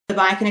the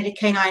Biokinetic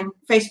Canine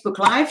Facebook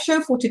Live show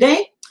for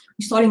today.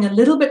 We're starting a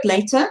little bit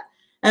later.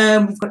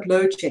 We've got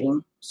load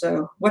shedding,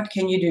 so what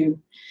can you do?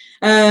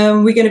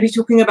 We're going to be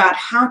talking about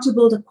how to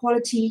build a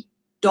quality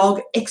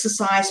dog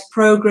exercise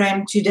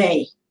program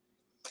today.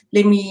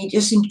 Let me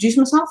just introduce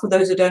myself for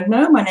those who don't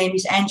know. My name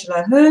is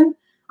Angela Hearn.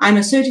 I'm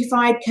a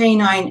certified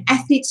canine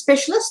athlete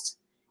specialist,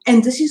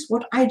 and this is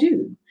what I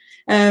do.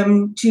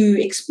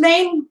 To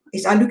explain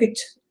is I look at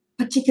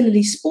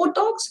particularly sport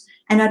dogs,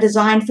 and I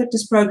design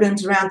fitness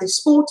programs around this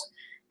sport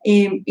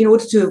in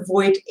order to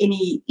avoid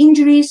any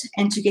injuries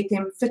and to get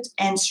them fit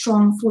and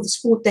strong for the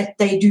sport that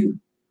they do.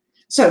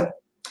 So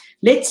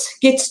let's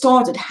get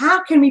started.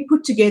 How can we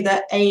put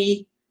together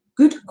a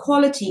good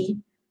quality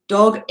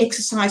dog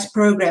exercise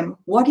program?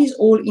 What is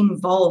all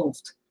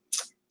involved?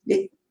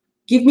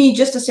 Give me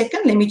just a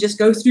second. Let me just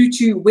go through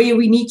to where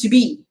we need to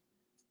be.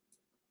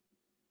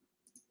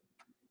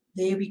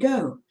 There we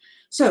go.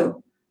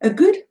 So a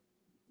good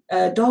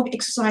dog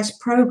exercise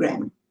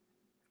program.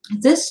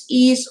 This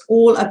is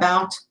all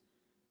about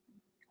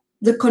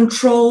the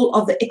control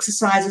of the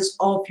exercises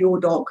of your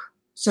dog.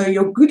 So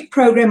your good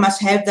program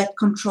must have that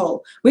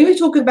control. When we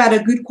talk about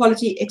a good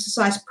quality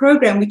exercise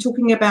program, we're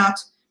talking about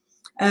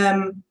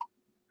where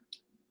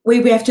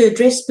we have to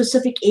address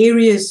specific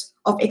areas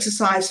of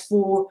exercise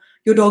for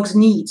your dog's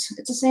needs.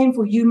 It's the same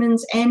for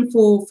humans and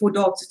for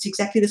dogs. It's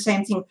exactly the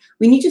same thing.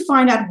 We need to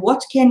find out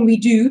what can we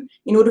do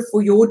in order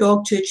for your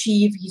dog to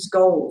achieve his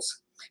goals.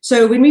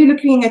 So when we're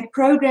looking at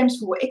programs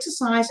for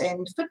exercise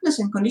and fitness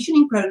and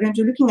conditioning programs,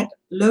 we're looking at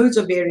loads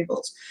of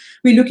variables.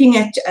 We're looking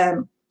at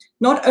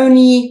not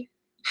only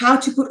how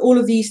to put all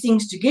of these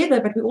things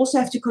together, but we also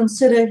have to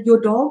consider your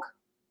dog,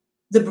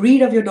 the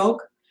breed of your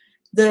dog,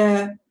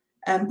 the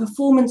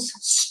performance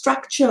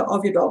structure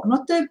of your dog,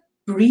 not the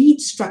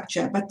breed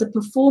structure, but the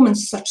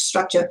performance such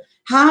structure.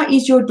 How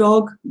is your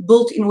dog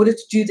built in order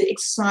to do the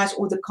exercise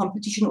or the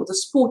competition or the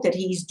sport that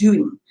he is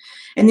doing?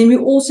 And then we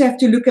also have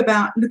to look at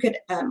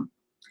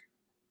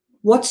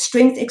what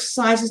strength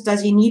exercises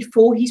does he need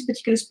for his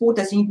particular sport?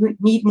 Does he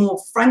need more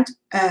front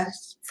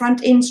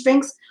end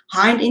strength,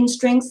 hind end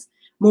strength,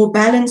 more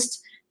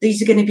balanced? These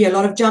are going to be a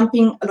lot of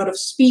jumping, a lot of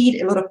speed,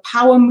 a lot of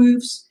power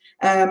moves.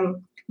 We're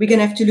going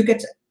to have to look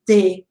at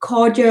their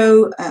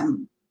cardio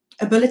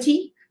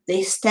ability,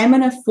 their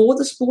stamina for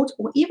the sport,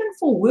 or even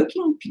for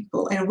working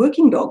people and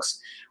working dogs.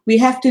 We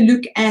have to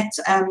look at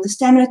the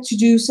stamina to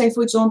do, say,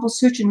 for example,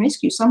 search and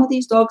rescue. Some of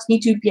these dogs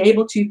need to be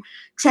able to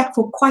track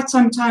for quite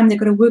some time. They're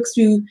going to work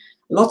through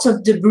lots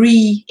of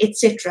debris,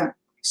 etc.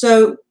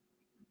 So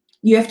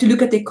you have to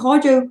look at their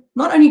cardio,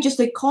 not only just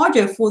their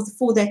cardio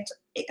for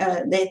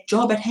that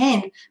job at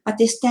hand, but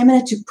their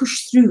stamina to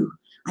push through.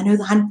 I know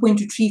the hunt point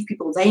retrieve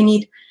people,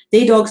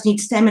 their dogs need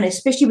stamina,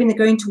 especially when they're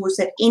going towards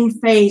that end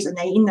phase and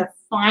they're in the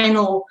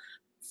final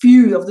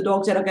few of the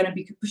dogs that are going to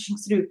be pushing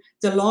through.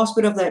 The last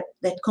bit of that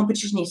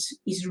competition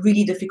is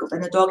really difficult,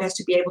 and the dog has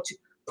to be able to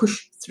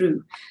push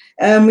through.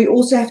 We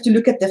also have to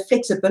look at the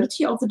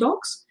flexibility of the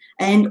dogs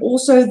and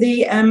also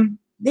their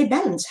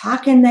balance. How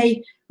can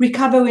they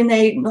recover when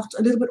they're not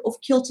a little bit off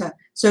kilter?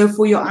 So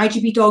for your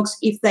IGP dogs,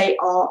 if they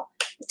are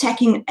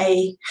attacking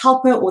a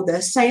helper or the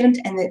assailant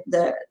and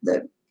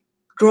the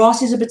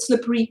grass is a bit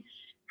slippery,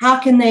 how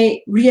can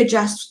they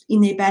readjust in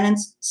their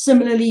balance?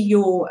 Similarly,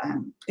 your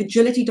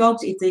agility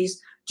dogs, if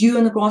there's dew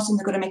on the grass and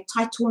they've got to make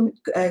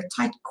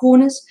tight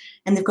corners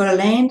and they've got to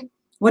land,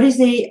 what is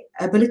their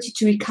ability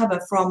to recover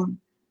from,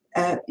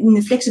 in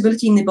the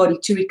flexibility in their body,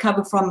 to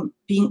recover from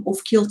being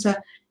off kilter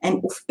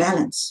and off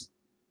balance?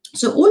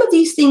 So all of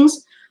these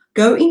things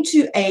go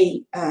into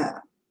a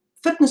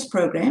fitness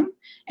program,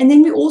 and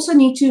then we also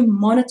need to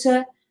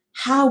monitor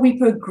how we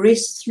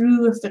progress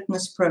through a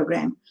fitness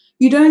program.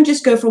 You don't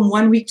just go from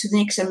one week to the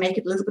next and make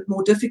it a little bit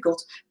more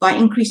difficult by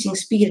increasing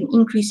speed and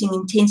increasing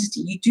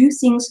intensity. You do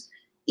things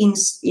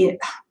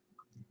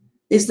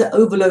there's the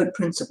overload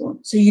principle.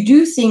 So you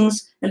do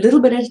things a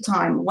little bit at a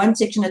time, one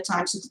section at a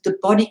time, so that the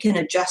body can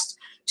adjust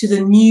to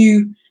the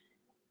new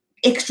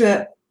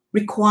extra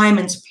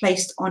requirements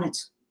placed on it.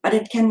 But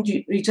it can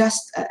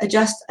adjust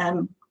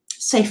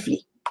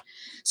safely.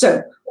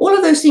 So all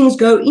of those things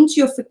go into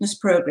your fitness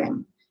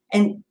program,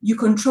 and you're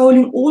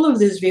controlling all of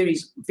those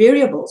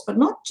variables, but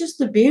not just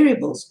the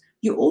variables.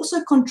 You're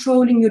also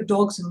controlling your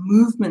dog's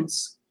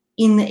movements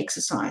in the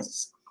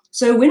exercises.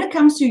 So when it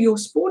comes to your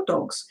sport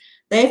dogs,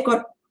 they've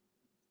got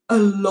a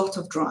lot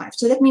of drive.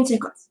 So that means they've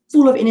got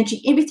full of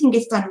energy. Everything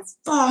gets done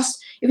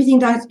fast. Everything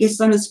gets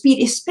done with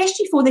speed,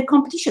 especially for their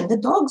competition. The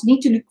dogs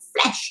need to look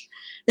flash.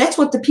 That's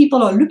what the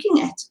people are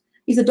looking at.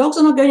 If the dogs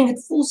are not going at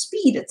full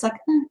speed, it's like,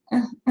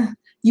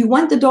 you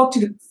want the dog to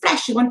look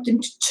flash. You want them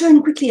to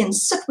turn quickly and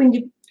sit when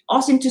you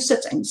ask them to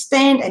sit, and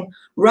stand and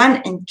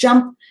run and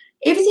jump.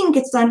 Everything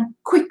gets done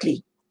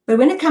quickly. But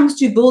when it comes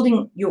to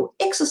building your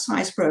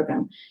exercise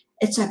program,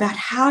 it's about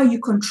how you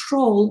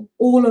control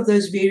all of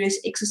those various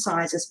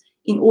exercises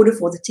in order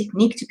for the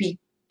technique to be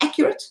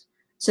accurate,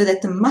 so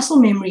that the muscle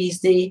memory is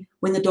there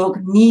when the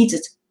dog needs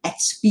it at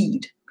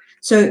speed.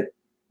 So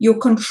your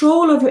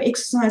control of your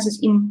exercises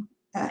in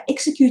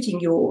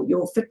executing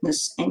your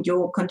fitness and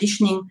your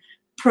conditioning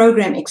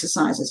program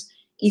exercises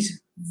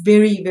is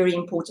very, very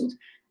important.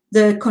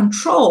 The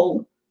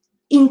control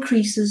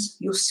increases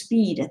your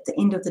speed at the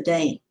end of the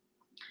day.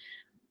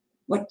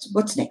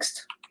 What's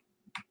next?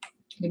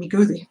 Let me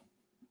go there.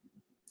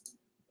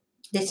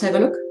 Let's have a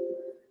look.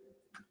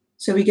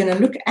 So we're going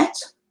to look at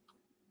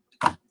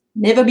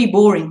never be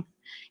boring.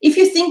 If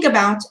you think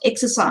about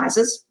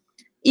exercises,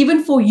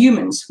 even for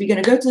humans, we're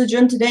going to go to the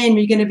gym today and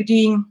we're going to be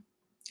doing,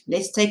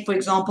 let's take, for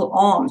example,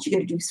 arms. You're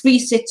going to do 3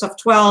 sets of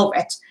 12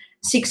 at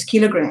 6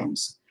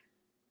 kilograms.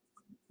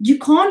 You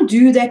can't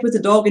do that with a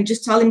dog and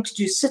just tell him to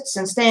do sits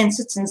and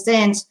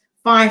stands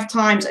 5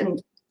 times.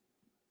 And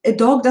a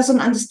dog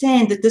doesn't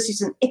understand that this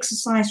is an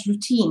exercise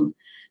routine.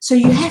 So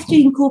you have to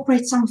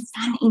incorporate some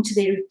fun into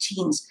their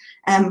routines.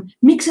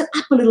 Mix it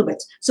up a little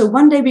bit. So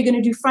one day we're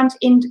going to do front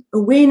end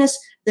awareness.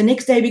 The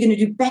next day we're going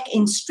to do back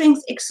end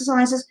strength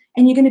exercises.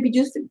 And you're going to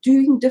be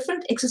doing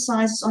different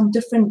exercises on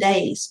different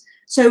days.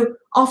 So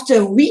after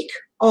a week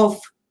of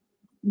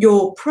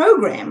your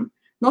program,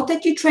 not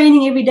that you're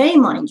training every day,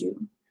 mind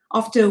you,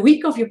 after a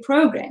week of your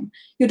program,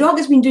 your dog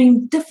has been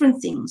doing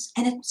different things,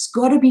 and it's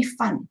got to be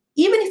fun.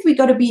 Even if we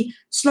got to be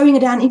slowing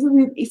it down,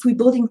 even if we're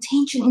building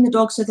tension in the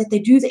dog so that they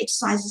do the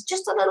exercises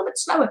just a little bit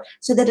slower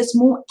so that it's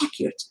more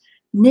accurate.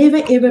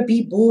 Never, ever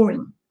be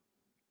boring.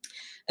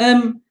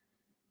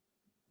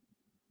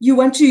 You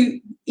want to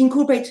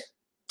incorporate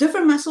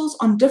different muscles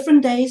on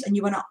different days, and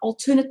you want to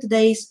alternate the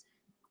days,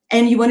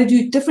 and you want to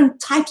do different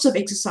types of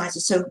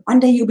exercises. So one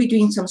day you'll be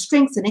doing some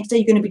strength, the next day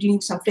you're going to be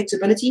doing some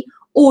flexibility,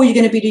 or you're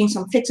going to be doing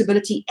some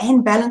flexibility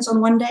and balance on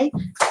one day.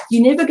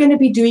 You're never going to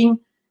be doing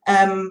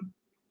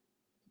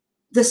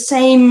the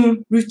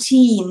same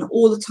routine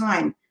all the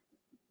time.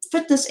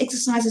 Fitness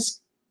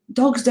exercises,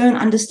 dogs don't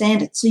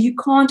understand it. So you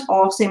can't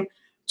ask them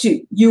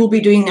to, you will be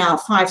doing now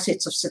 5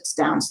 sets of sits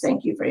downs,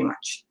 thank you very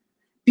much.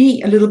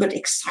 Be a little bit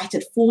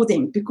excited for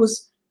them,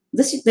 because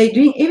they're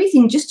doing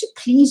everything just to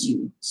please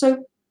you.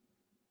 So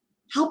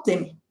help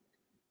them.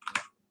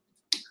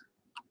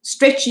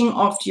 Stretching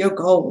after your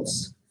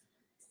goals.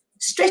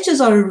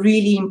 Stretches are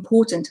really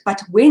important,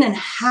 but when and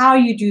how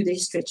you do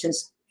these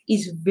stretches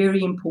is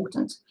very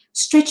important.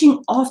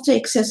 Stretching after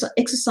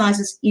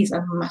exercises is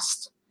a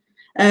must.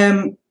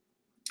 And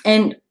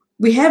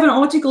we have an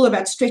article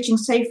about stretching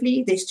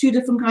safely. There's 2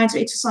 different kinds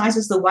of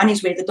exercises. The one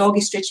is where the dog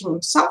is stretching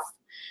himself.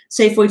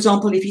 Say, for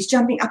example, if he's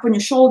jumping up on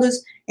your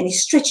shoulders and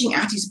he's stretching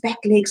out his back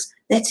legs,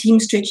 that's him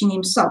stretching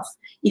himself.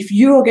 If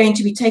you're going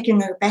to be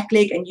taking a back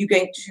leg and you're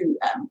going to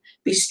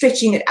be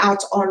stretching it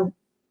out on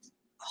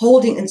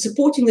holding and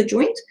supporting the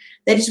joint,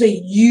 that is where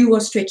you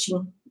are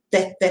stretching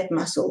that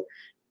muscle.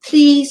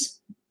 Please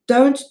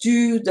don't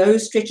do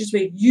those stretches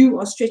where you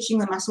are stretching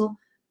the muscle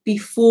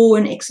before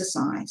an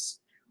exercise.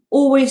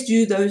 Always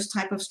do those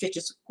type of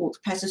stretches called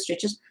passive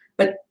stretches,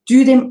 but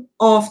do them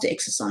after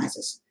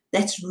exercises.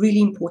 That's really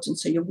important.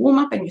 So you warm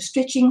up and you're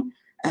stretching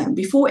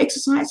before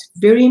exercise,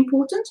 very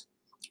important.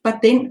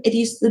 But then it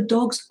is the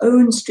dog's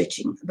own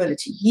stretching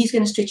ability. He's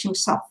going to stretch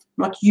himself,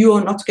 not you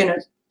are not going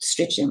to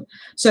stretch him.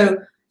 So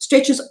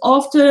stretches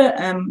after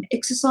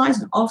exercise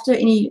and after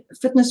any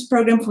fitness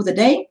program for the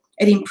day,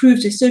 it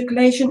improves the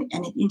circulation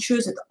and it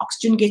ensures that the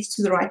oxygen gets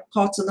to the right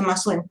parts of the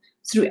muscle and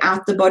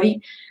throughout the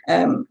body.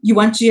 You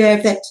want to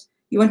have that,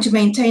 you want to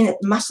maintain that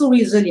muscle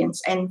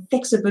resilience and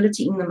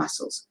flexibility in the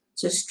muscles.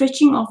 So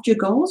stretching after your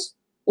goals,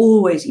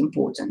 always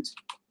important.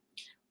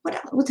 What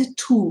else with the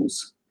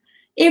tools?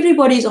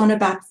 Everybody's on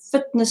about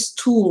fitness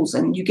tools,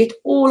 and you get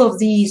all of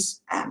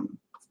these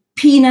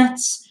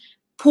peanuts,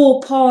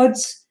 paw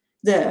pods,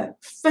 the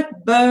fit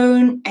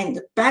bone, and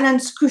the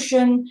balance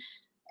cushion.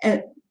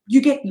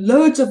 You get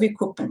loads of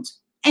equipment,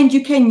 and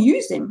you can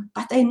use them,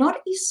 but they're not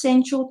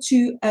essential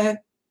to a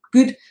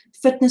good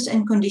fitness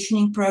and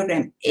conditioning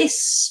program,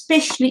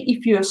 especially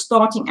if you're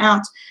starting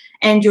out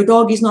and your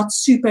dog is not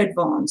super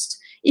advanced.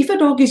 If a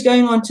dog is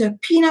going on to a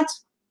peanut,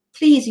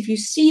 please, if you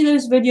see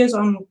those videos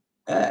on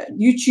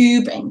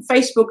YouTube and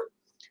Facebook,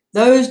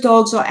 those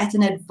dogs are at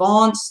an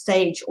advanced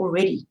stage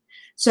already.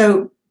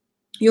 So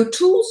your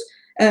tools,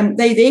 they're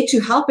there to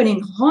help and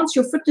enhance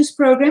your fitness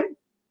program,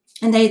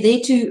 and they're there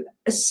to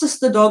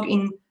assist the dog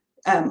in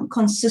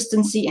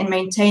consistency and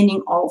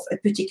maintaining of a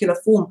particular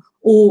form,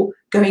 or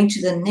going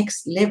to the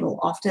next level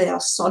after they are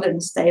solid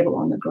and stable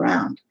on the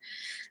ground.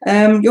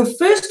 Your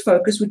first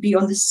focus would be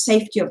on the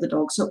safety of the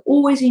dog. So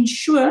always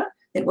ensure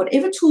that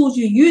whatever tools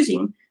you're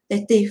using,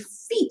 that their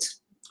feet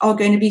are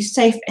going to be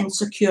safe and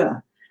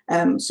secure.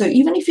 So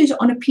even if you're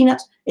on a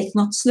peanut, it's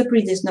not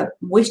slippery, there's no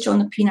moisture on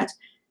the peanut.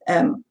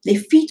 Their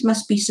feet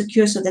must be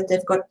secure so that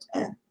they've got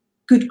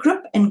good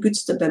grip and good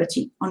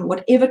stability on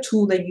whatever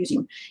tool they're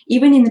using.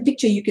 Even in the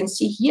picture you can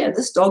see here,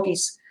 this dog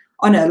is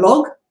on a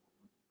log,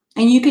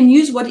 and you can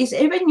use what is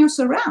ever in your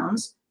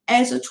surrounds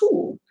as a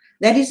tool.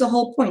 That is the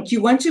whole point.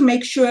 You want to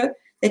make sure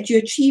that you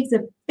achieve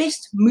the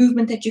best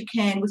movement that you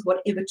can with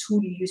whatever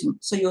tool you're using.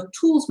 So your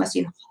tools must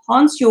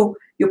enhance your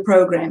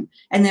program,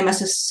 and they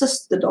must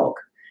assist the dog.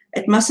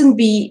 It mustn't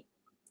be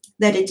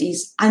that it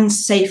is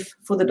unsafe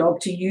for the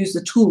dog to use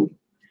the tool.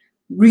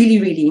 Really,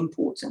 really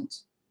important.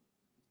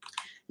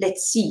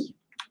 Let's see.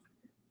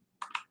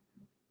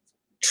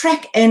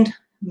 track and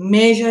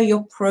measure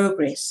your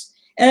progress.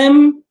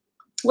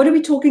 What are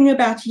we talking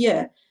about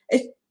here?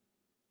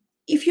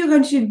 If you're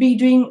going to be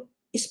doing,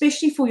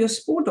 especially for your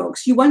sport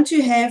dogs, you want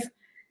to have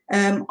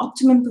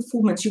optimum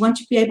performance. You want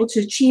to be able to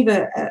achieve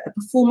a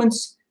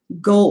performance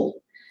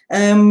goal.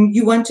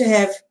 You want to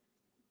have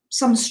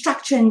some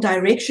structure and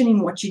direction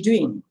in what you're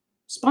doing.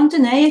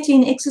 Spontaneity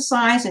in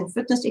exercise and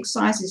fitness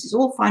exercises is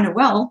all fine and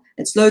well.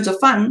 It's loads of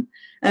fun.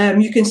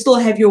 You can still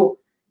have your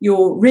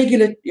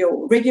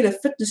regular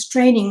fitness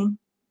training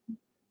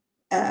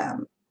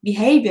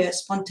behavior,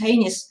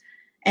 spontaneous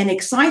and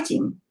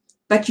exciting,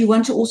 but you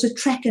want to also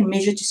track and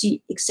measure to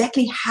see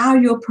exactly how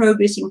you're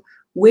progressing,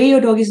 where your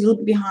dog is a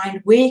little bit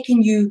behind, where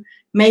can you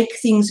make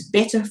things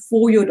better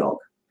for your dog.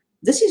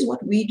 This is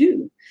what we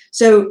do.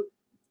 So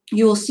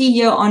you'll see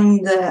here on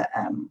the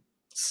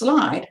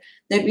slide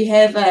that we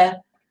have an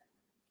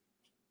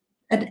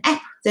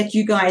app that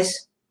you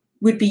guys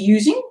would be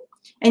using.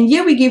 And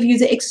here we give you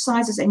the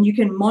exercises and you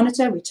can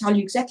monitor. We tell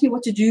you exactly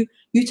what to do.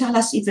 You tell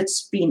us if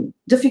it's been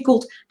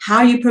difficult,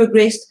 how you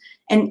progressed.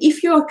 And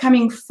if you are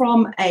coming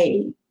from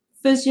a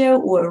physio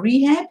or a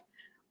rehab,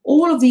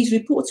 all of these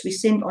reports we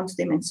send on to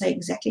them and say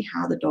exactly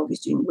how the dog is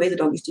doing, where the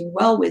dog is doing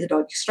well, where the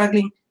dog is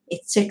struggling,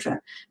 etc.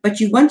 But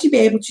you want to be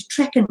able to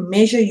track and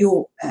measure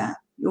your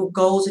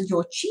goals and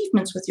your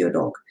achievements with your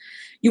dog.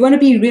 You want to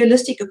be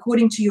realistic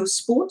according to your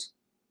sport,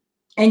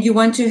 and you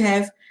want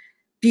to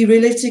be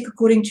realistic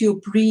according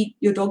to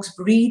your dog's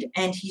breed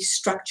and his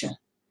structure.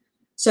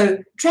 So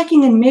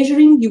tracking and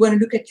measuring, you want to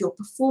look at your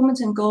performance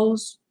and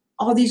goals.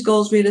 Are these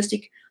goals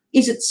realistic?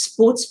 Is it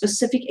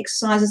sport-specific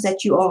exercises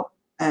that you are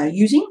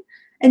using?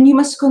 And you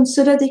must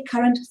consider the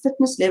current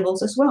fitness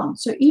levels as well.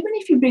 So even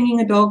if you're bringing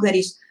a dog that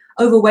is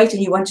overweight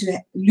and you want to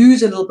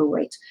lose a little bit of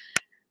weight,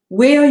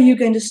 where are you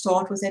going to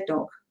start with that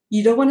dog?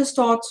 You don't want to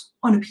start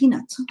on a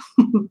peanut.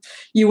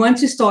 You want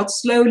to start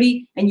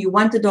slowly, and you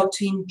want the dog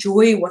to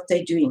enjoy what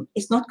they're doing.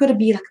 It's not going to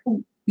be like,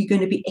 oh, we're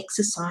going to be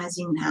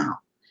exercising now.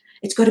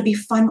 It's got to be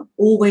fun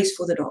always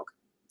for the dog.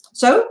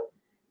 So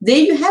there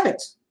you have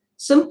it.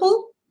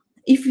 Simple.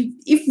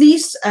 If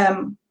these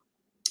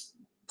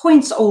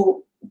points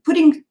or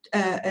putting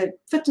a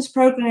fitness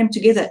program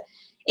together,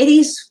 it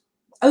is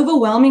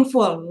overwhelming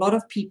for a lot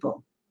of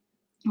people.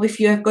 If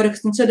you have got to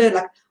consider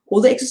like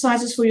all the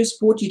exercises for your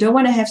sport, you don't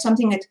want to have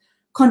something that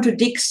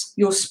contradicts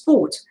your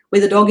sport,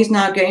 where the dog is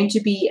now going to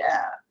be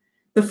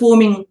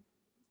performing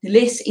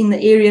less in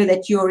the area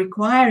that you're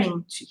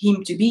requiring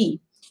him to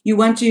be. You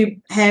want to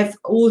have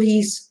all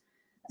his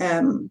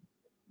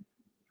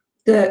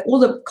all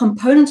the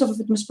components of a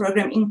fitness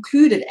program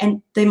included,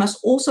 and they must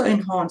also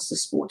enhance the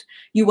sport.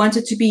 You want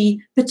it to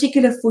be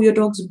particular for your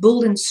dog's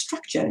build and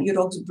structure, your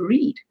dog's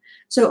breed.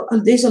 So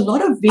there's a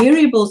lot of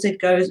variables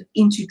that goes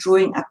into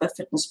drawing up a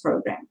fitness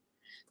program.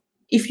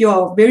 If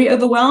you're very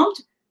overwhelmed,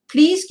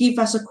 please give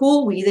us a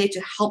call. We're there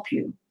to help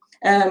you.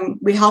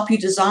 We help you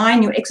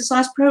design your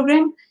exercise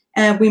program.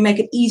 We make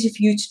it easy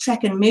for you to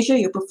track and measure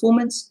your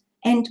performance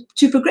and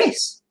to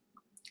progress.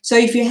 So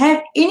if you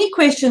have any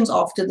questions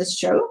after this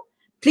show,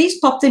 please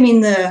pop them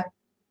in the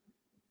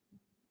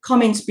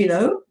comments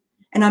below,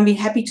 and I'll be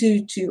happy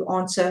to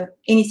answer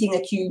anything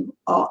that you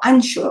are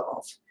unsure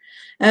of.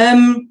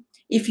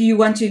 If you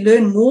want to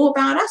learn more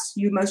about us,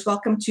 you're most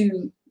welcome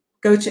to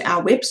go to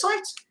our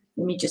website.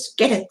 Let me just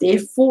get it there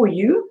for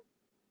you.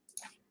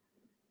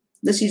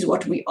 This is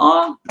what we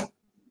are.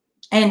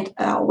 And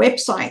our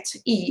website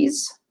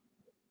is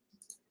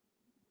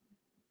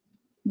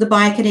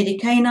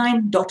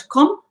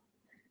thebiokineticcanine.com.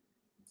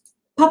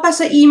 Pop us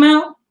an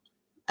email.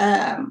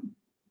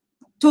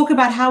 Talk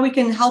about how we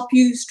can help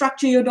you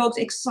structure your dog's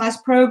exercise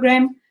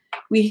program.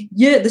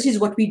 This is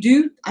what we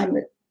do.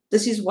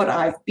 This is what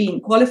I've been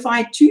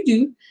qualified to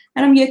do,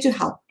 and I'm here to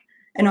help.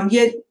 And I'm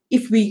here,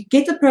 if we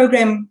get the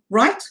program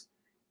right,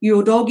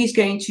 your dog is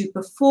going to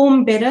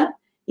perform better,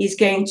 is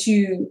going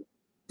to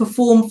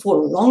perform for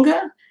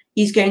longer,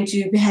 is going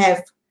to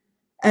have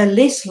a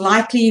less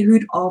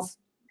likelihood of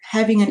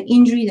having an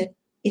injury that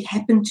it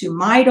happened to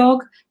my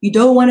dog. You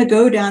don't want to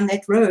go down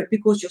that road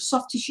because your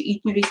soft tissue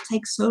injuries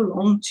take so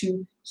long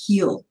to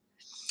heal.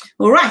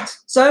 All right,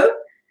 so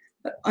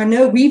I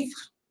know we've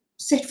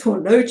set for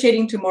load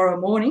shedding tomorrow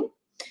morning,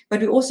 but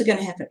we're also going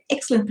to have an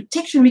excellent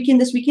protection weekend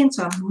this weekend,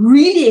 so I'm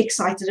really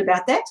excited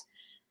about that.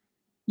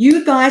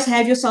 You guys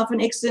have yourself an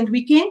excellent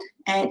weekend,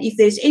 and if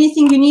there's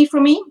anything you need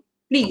from me,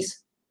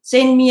 please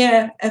send me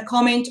a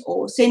comment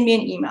or send me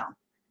an email.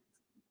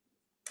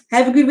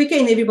 Have a good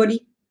weekend,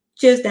 everybody.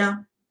 Cheers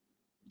now.